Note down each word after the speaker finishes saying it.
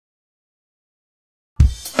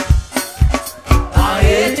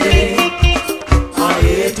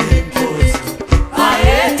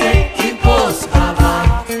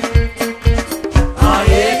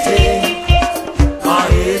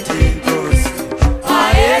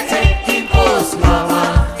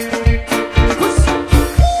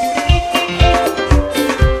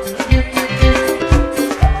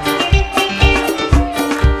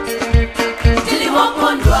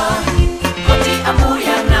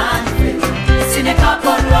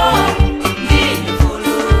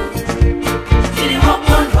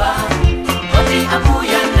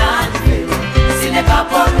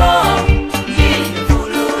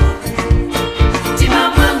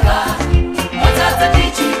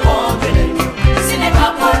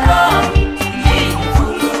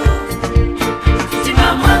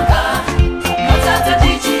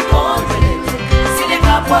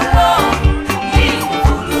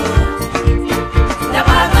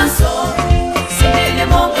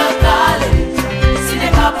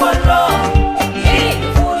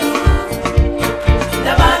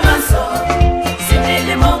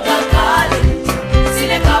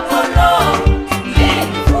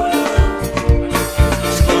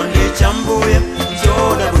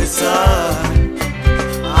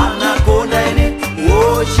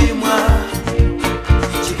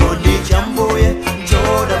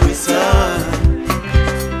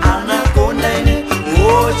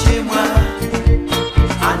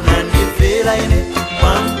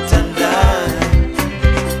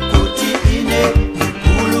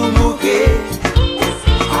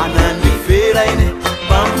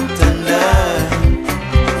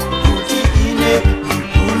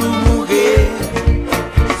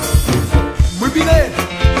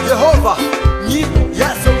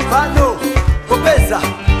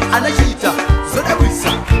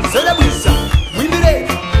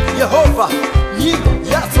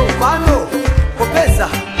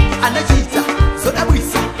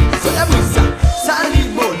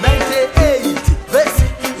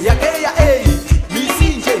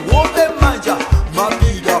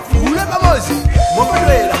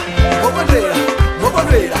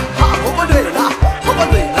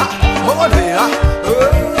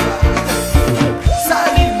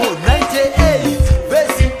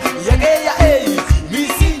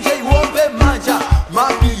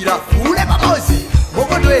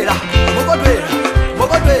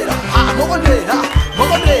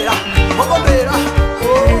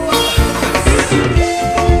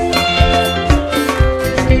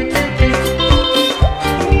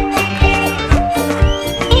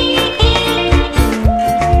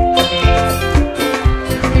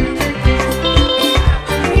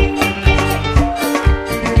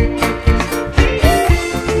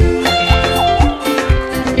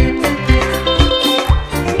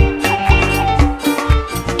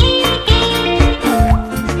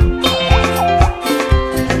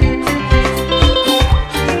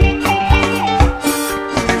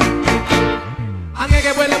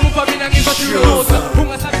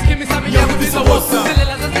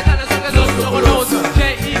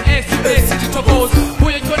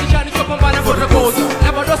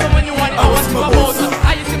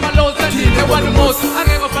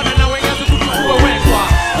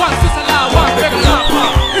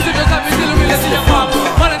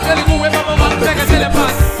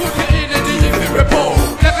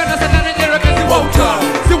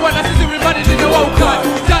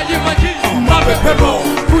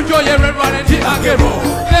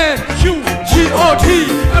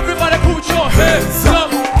Everybody put your hands up.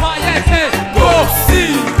 Bayethe, go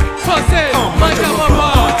see. Fase,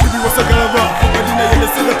 Makamara. Kibi wasagarara. Madina yele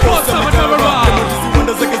sile posa magarara. Kemodizi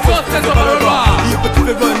wanda zake zote zabarara. Iyepa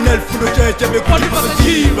tufeva nelfu no jaye jabe kudi fasa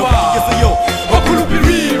jiva. Yesa yo, wakulu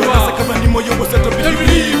biriva. Kasa kama ni moyo wasata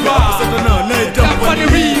biriva. Wasata na naidampa ni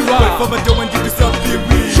riva. Wafama jawa njidi sa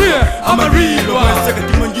Phiri. I'm a riva. Wasaka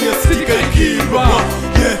timangia stika ikiva.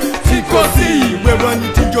 Yeah, tikozi. Wewa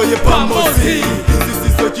nitinjo ye pamozi.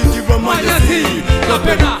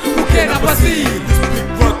 Napenda ukena pasi. This big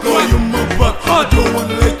rock or you move back. I don't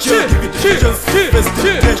wanna let you give it a chance. Best of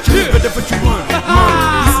test, better what you want.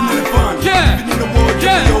 It's not fun. Living in the world, you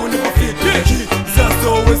don't never fit. Jesus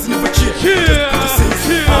always never cheat. Just put the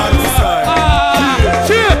same on the side.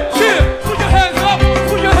 Put your hands up,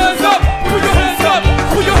 put your hands up, put your hands up,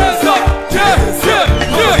 put your hands up.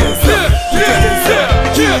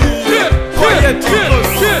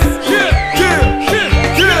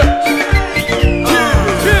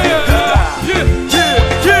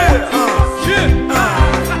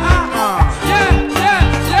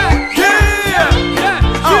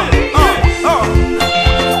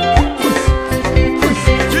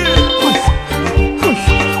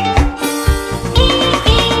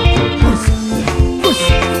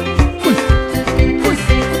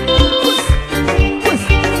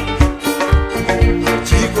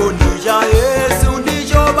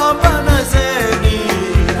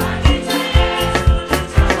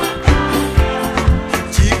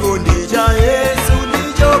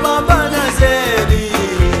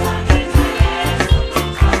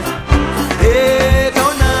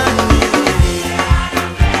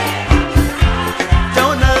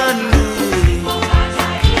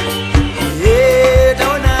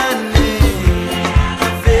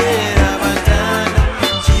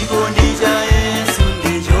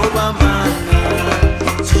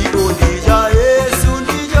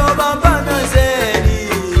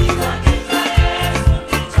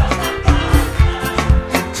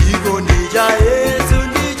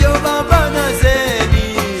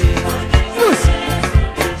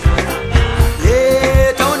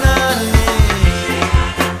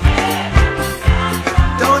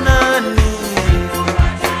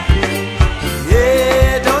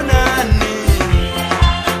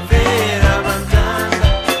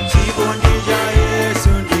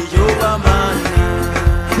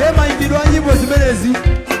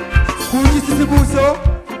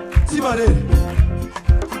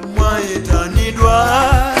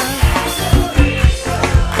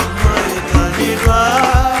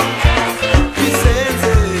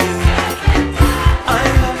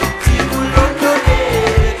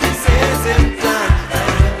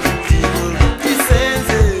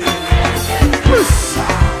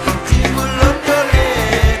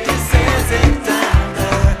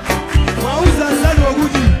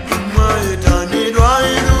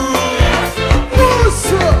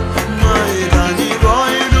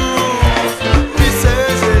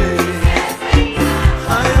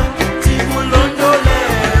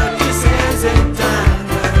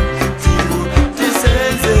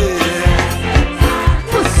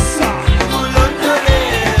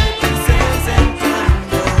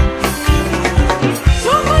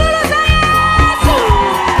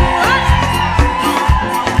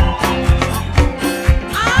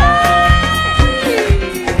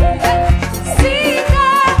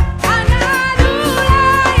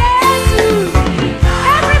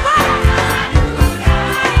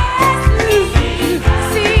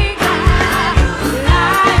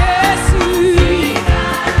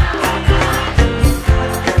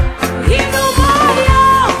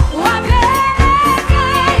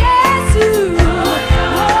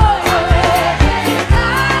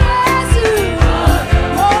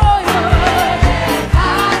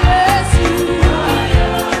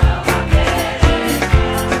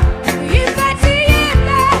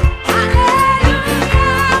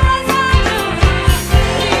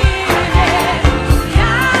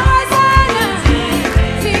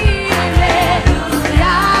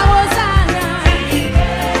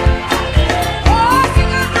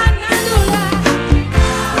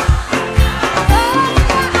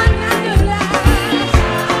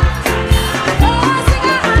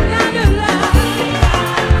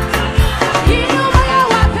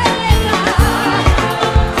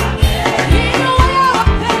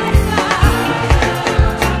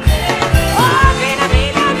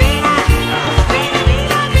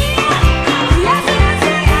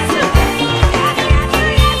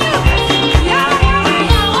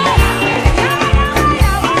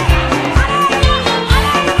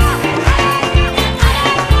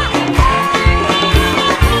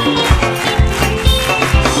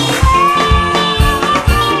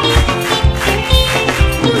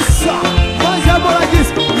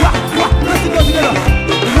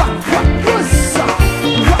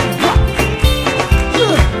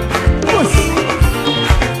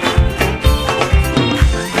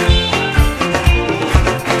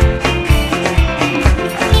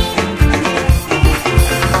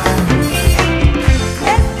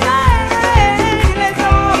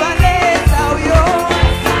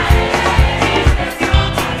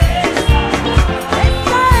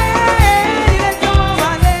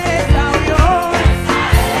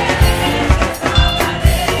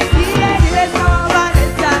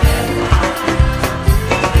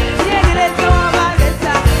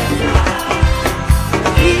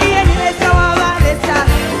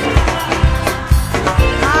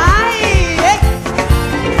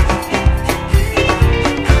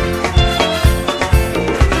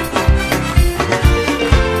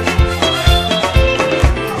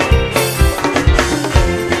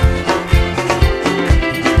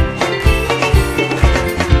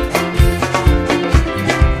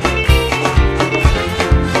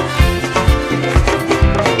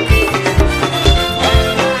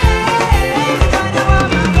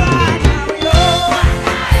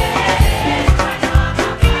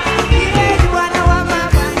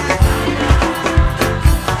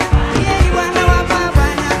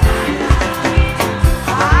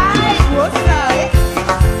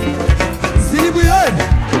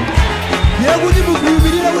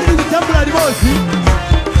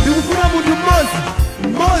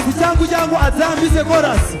 azambise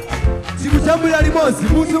chorus. Sikuchambula limozi,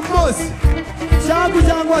 muntu mmozi.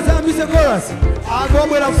 Changu azambise chorus.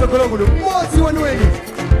 Agobwera kusokolo kuno. Mmozi wenu wenyu.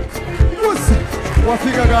 Musi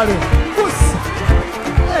wafika kale. Musi.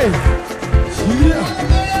 Hey. Yeah.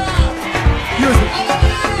 Music.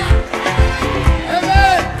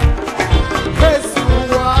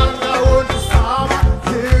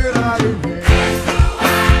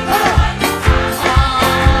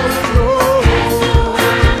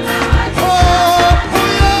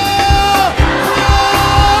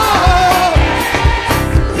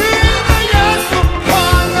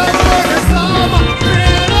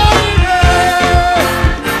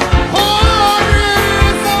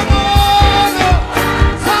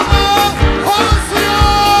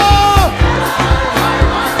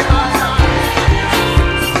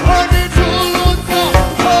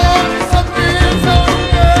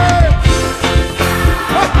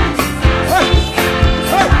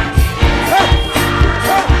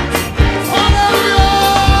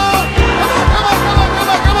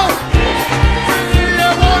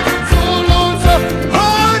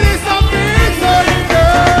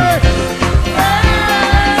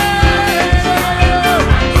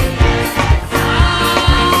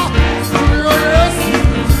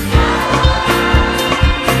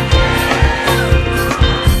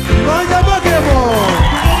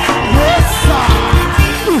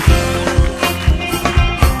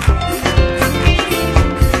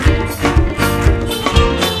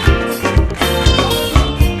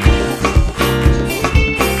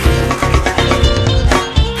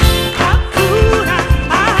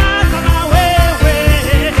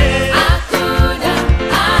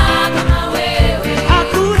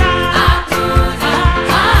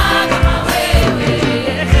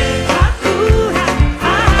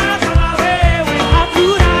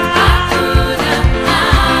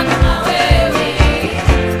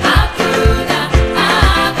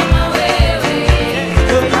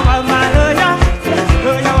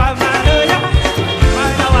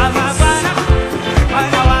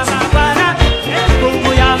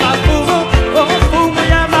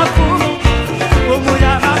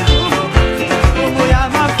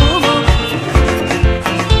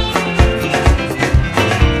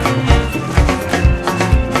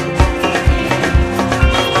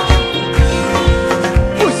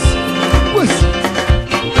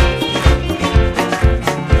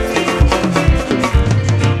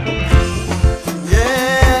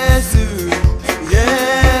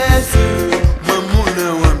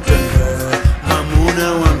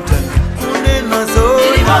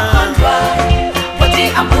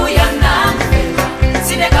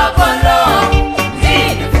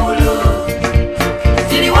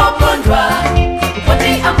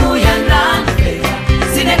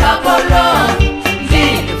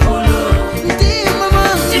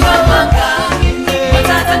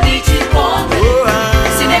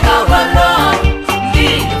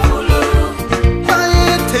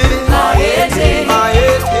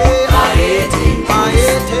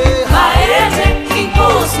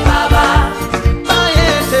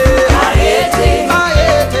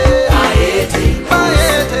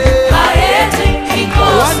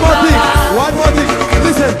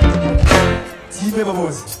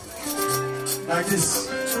 Like this.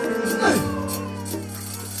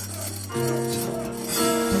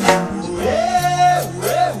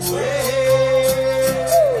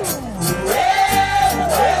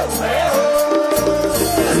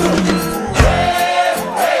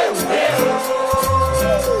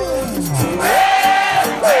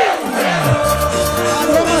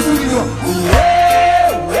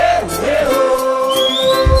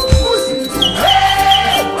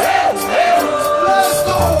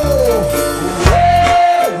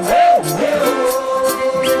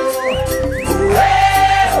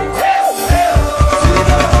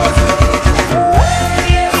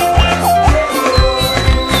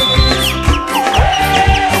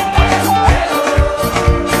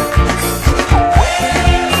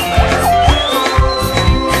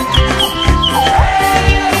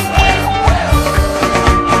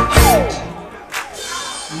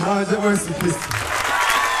 Mas é mais simples.